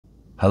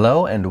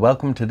Hello and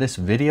welcome to this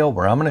video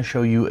where I'm going to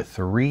show you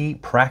 3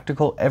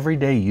 practical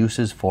everyday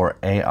uses for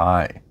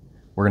AI.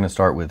 We're going to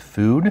start with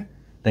food,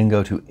 then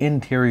go to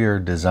interior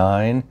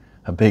design,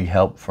 a big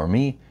help for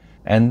me,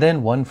 and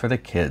then one for the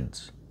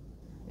kids.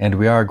 And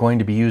we are going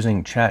to be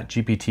using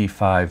ChatGPT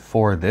 5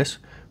 for this,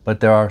 but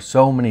there are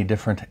so many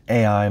different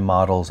AI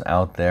models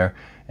out there,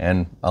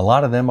 and a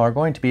lot of them are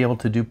going to be able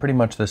to do pretty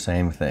much the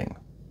same thing.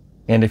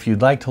 And if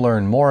you'd like to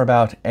learn more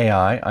about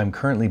AI, I'm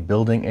currently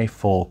building a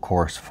full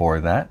course for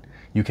that.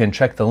 You can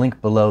check the link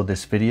below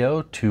this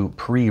video to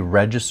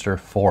pre-register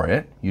for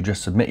it. You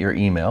just submit your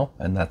email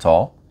and that's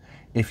all.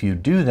 If you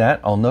do that,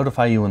 I'll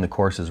notify you when the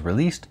course is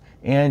released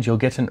and you'll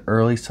get an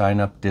early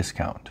sign-up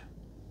discount.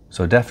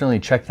 So definitely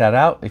check that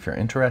out if you're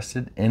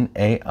interested in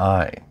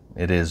AI.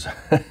 It is,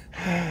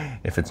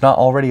 if it's not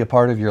already a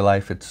part of your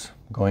life, it's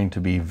going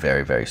to be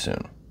very, very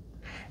soon.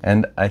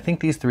 And I think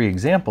these 3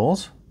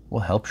 examples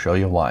will help show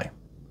you why.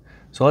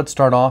 So let's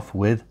start off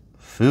with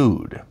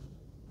food.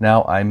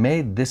 Now I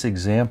made this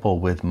example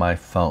with my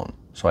phone.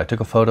 So I took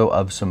a photo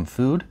of some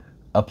food,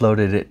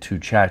 uploaded it to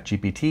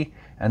ChatGPT,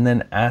 and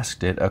then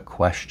asked it a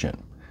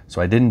question.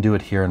 So I didn't do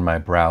it here in my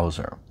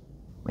browser.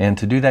 And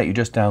to do that, you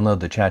just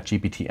download the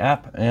ChatGPT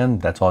app, and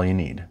that's all you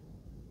need.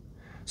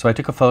 So I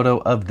took a photo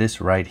of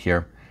this right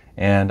here,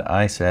 and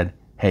I said,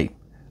 hey,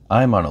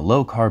 I'm on a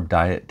low-carb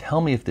diet. Tell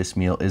me if this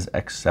meal is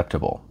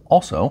acceptable.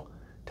 Also,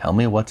 tell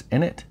me what's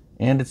in it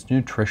and its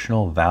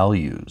nutritional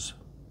values.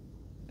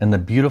 And the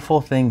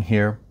beautiful thing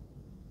here,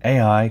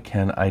 AI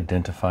can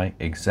identify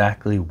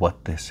exactly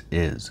what this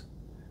is.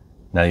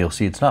 Now you'll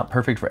see it's not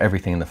perfect for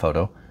everything in the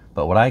photo,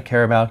 but what I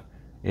care about,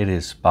 it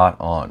is spot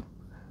on.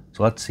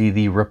 So let's see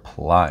the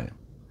reply.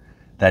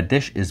 That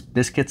dish is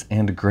biscuits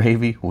and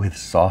gravy with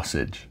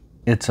sausage.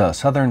 It's a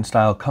Southern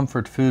style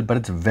comfort food, but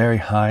it's very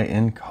high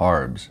in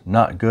carbs.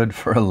 Not good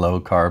for a low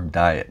carb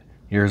diet.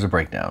 Here's a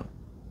breakdown.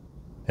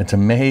 It's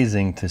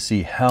amazing to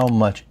see how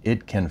much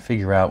it can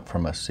figure out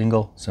from a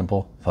single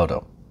simple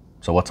photo.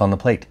 So what's on the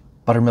plate?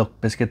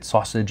 Buttermilk, biscuits,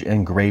 sausage,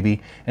 and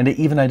gravy, and it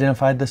even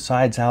identified the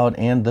side salad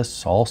and the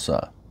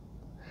salsa.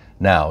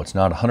 Now, it's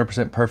not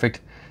 100% perfect.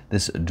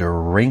 This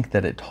drink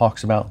that it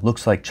talks about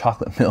looks like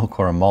chocolate milk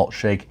or a malt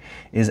shake,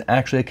 is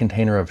actually a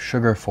container of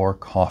sugar for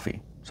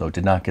coffee. So it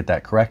did not get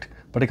that correct,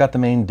 but it got the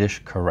main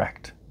dish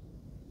correct.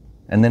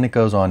 And then it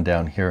goes on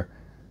down here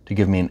to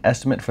give me an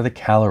estimate for the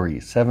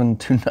calories, 700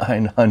 to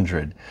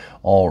 900.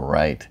 All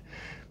right,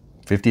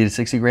 50 to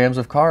 60 grams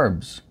of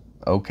carbs.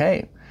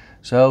 Okay.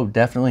 So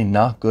definitely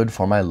not good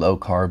for my low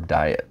carb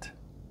diet.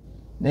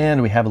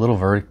 And we have a little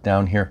verdict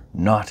down here,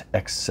 not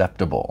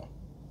acceptable.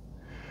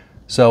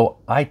 So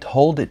I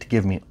told it to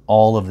give me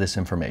all of this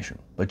information,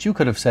 but you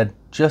could have said,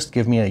 just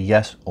give me a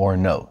yes or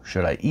no.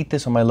 Should I eat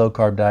this on my low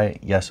carb diet?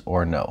 Yes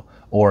or no.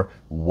 Or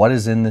what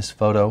is in this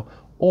photo?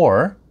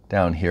 Or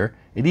down here,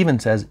 it even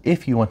says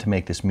if you want to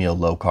make this meal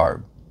low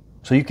carb.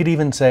 So you could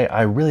even say,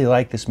 I really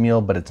like this meal,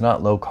 but it's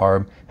not low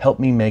carb. Help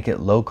me make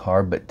it low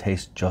carb, but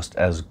taste just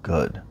as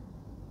good.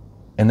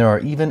 And there are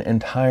even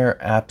entire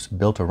apps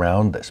built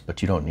around this,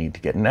 but you don't need to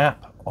get an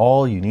app.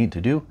 All you need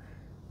to do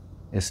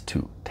is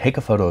to take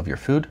a photo of your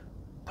food,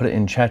 put it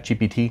in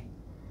ChatGPT,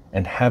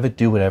 and have it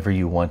do whatever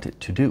you want it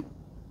to do.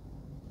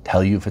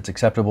 Tell you if it's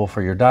acceptable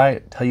for your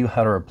diet, tell you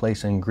how to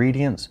replace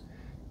ingredients,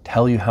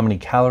 tell you how many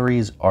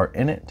calories are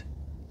in it,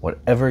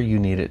 whatever you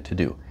need it to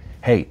do.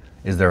 Hey,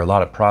 is there a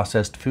lot of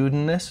processed food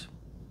in this?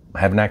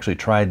 I haven't actually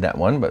tried that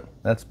one, but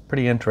that's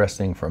pretty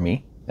interesting for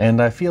me.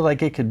 And I feel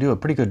like it could do a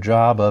pretty good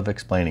job of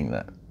explaining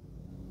that.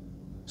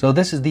 So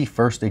this is the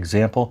first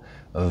example,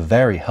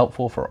 very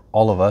helpful for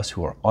all of us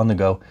who are on the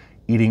go,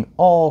 eating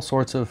all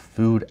sorts of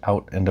food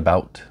out and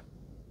about.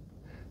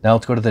 Now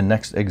let's go to the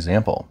next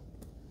example.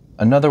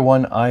 Another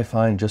one I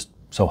find just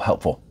so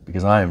helpful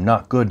because I am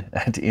not good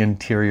at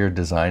interior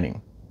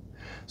designing.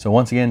 So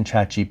once again,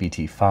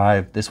 ChatGPT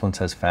 5, this one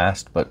says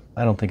fast, but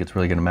I don't think it's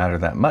really going to matter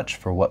that much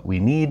for what we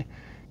need.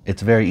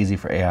 It's very easy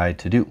for AI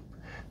to do.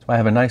 So I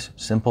have a nice,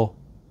 simple,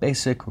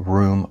 basic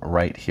room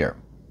right here.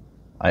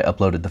 I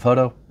uploaded the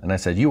photo and I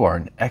said, you are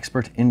an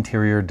expert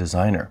interior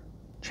designer.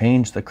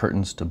 Change the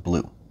curtains to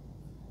blue.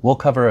 We'll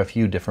cover a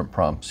few different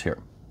prompts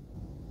here.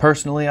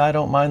 Personally, I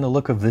don't mind the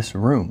look of this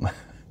room,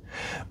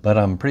 but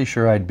I'm pretty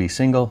sure I'd be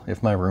single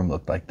if my room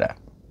looked like that.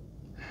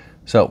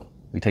 So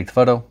we take the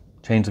photo,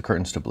 change the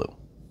curtains to blue.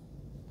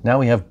 Now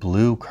we have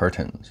blue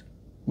curtains,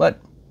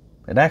 but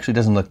it actually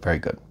doesn't look very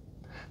good.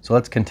 So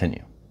let's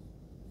continue.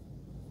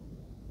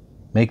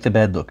 Make the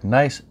bed look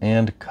nice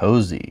and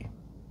cozy.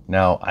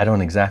 Now, I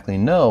don't exactly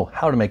know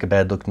how to make a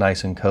bed look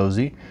nice and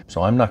cozy,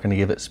 so I'm not going to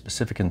give it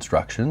specific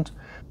instructions,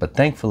 but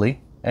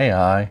thankfully,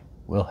 AI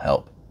will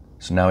help.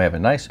 So now we have a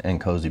nice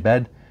and cozy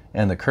bed,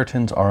 and the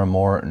curtains are a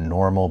more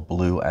normal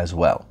blue as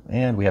well,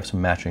 and we have some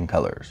matching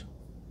colors.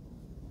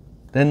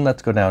 Then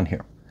let's go down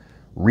here.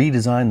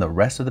 Redesign the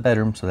rest of the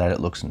bedroom so that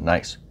it looks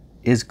nice.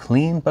 Is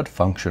clean but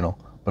functional,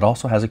 but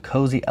also has a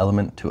cozy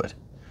element to it.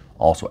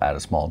 Also add a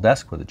small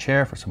desk with a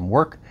chair for some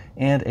work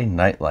and a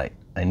nightlight.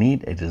 I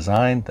need a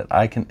design that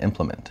I can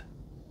implement.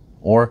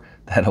 Or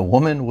that a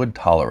woman would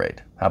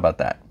tolerate. How about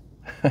that?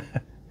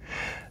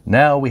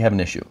 Now we have an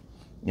issue.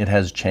 It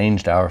has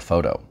changed our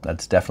photo.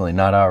 That's definitely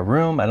not our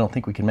room. I don't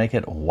think we can make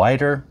it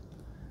wider.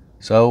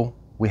 So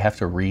we have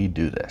to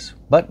redo this,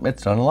 but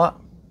it's done a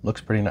lot. Looks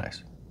pretty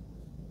nice.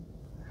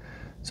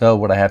 So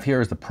what I have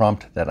here is the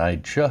prompt that I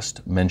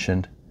just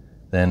mentioned.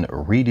 Then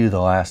redo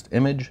the last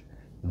image.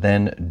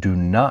 Then do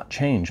not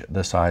change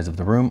the size of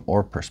the room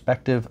or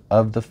perspective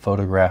of the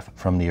photograph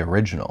from the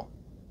original.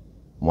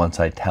 Once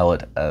I tell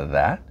it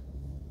that,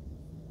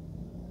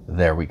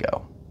 there we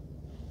go.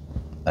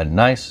 A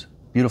nice,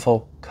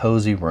 beautiful,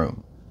 cozy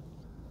room.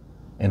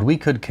 And we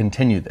could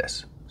continue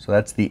this. So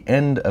that's the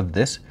end of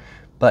this,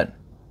 but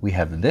we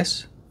have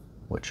this,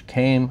 which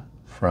came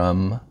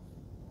from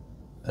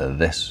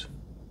this.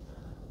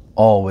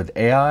 All with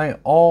AI,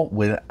 all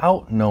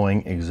without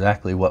knowing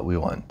exactly what we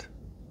want.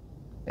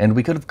 And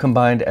we could have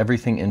combined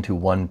everything into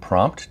one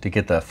prompt to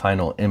get the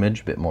final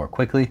image a bit more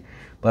quickly,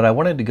 but I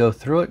wanted to go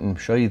through it and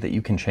show you that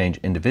you can change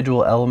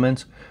individual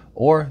elements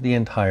or the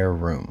entire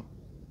room.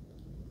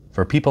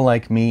 For people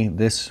like me,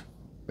 this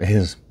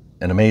is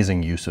an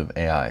amazing use of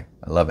AI.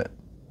 I love it.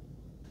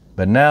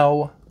 But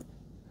now,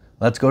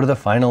 let's go to the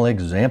final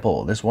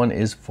example. This one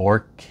is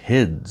for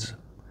kids.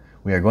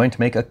 We are going to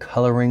make a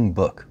coloring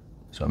book.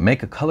 So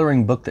make a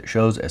coloring book that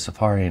shows a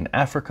safari in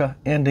Africa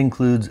and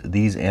includes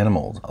these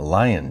animals: a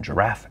lion,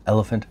 giraffe,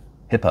 elephant,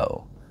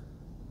 hippo.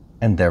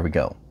 And there we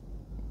go.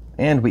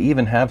 And we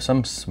even have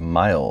some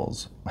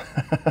smiles.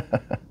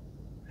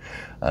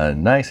 A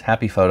nice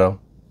happy photo.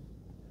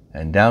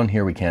 And down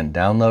here we can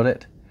download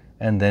it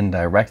and then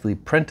directly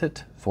print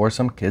it for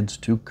some kids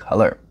to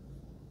color.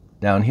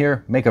 Down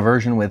here, make a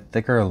version with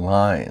thicker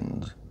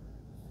lines.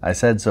 I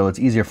said so it's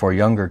easier for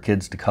younger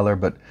kids to color,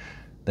 but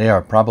they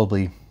are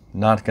probably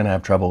not going to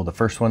have trouble with the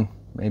first one.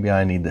 Maybe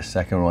I need the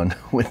second one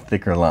with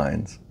thicker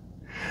lines.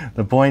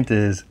 The point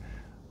is,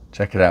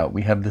 check it out.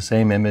 We have the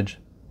same image,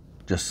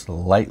 just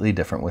slightly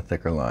different with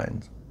thicker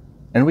lines.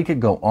 And we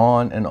could go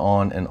on and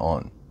on and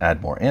on.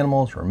 Add more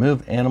animals,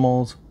 remove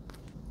animals,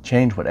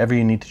 change whatever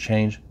you need to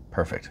change.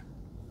 Perfect.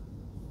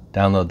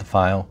 Download the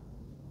file,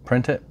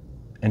 print it,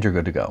 and you're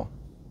good to go.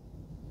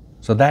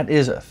 So that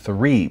is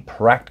 3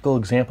 practical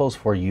examples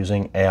for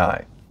using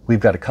AI. We've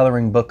got a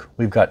coloring book,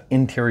 we've got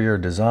interior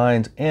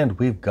designs, and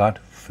we've got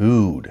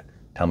food.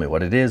 Tell me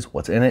what it is,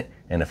 what's in it,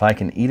 and if I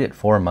can eat it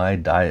for my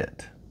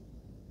diet.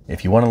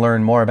 If you want to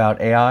learn more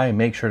about AI,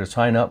 make sure to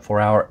sign up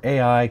for our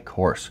AI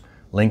course.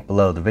 Link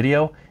below the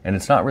video, and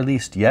it's not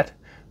released yet,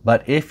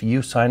 but if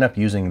you sign up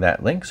using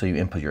that link, so you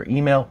input your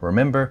email,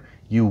 remember,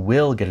 you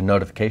will get a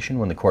notification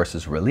when the course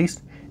is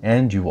released,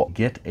 and you will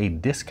get a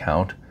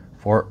discount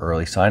for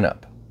early sign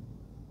up.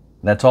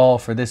 That's all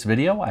for this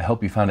video. I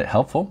hope you found it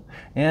helpful.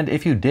 And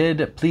if you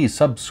did, please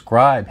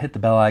subscribe, hit the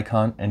bell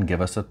icon, and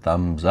give us a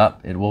thumbs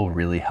up. It will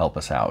really help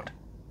us out.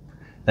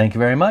 Thank you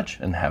very much,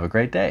 and have a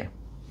great day.